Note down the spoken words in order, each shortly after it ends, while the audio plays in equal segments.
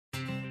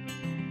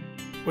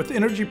With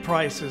energy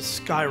prices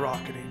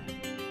skyrocketing,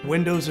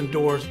 windows and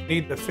doors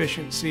need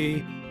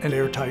efficiency and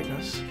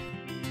airtightness.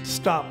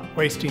 Stop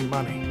wasting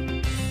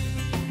money.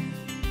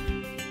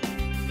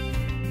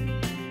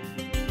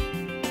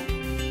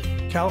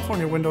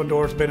 California Window and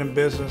Door has been in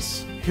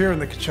business here in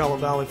the Coachella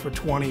Valley for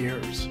 20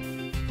 years.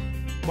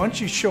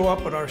 Once you show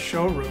up at our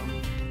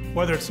showroom,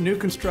 whether it's new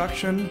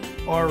construction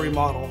or a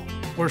remodel,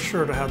 we're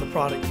sure to have the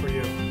product for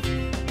you.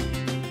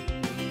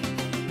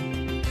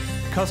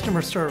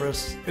 Customer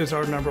service is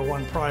our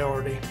 #1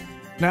 priority.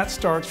 And that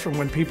starts from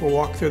when people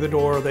walk through the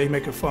door or they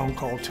make a phone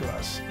call to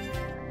us.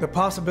 The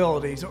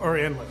possibilities are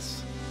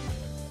endless.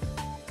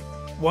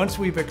 Once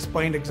we've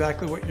explained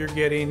exactly what you're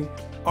getting,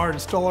 our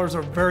installers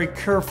are very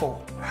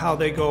careful how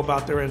they go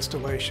about their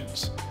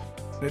installations.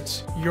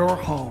 It's your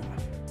home.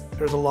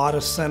 There's a lot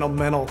of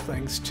sentimental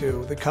things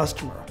to the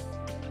customer.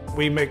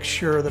 We make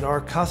sure that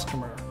our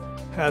customer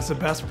has the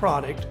best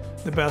product,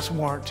 the best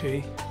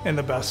warranty, and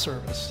the best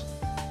service.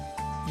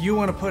 You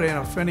want to put in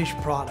a finished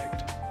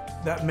product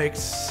that makes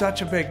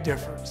such a big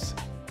difference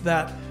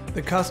that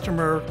the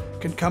customer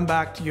can come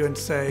back to you and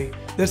say,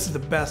 this is the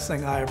best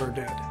thing I ever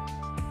did.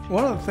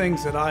 One of the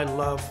things that I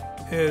love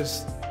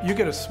is you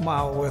get a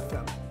smile with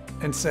them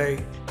and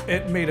say,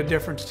 it made a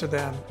difference to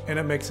them and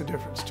it makes a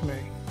difference to me.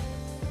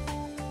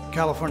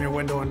 California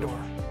Window and Door.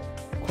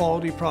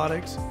 Quality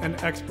products and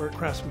expert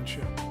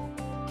craftsmanship.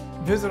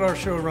 Visit our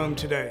showroom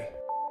today.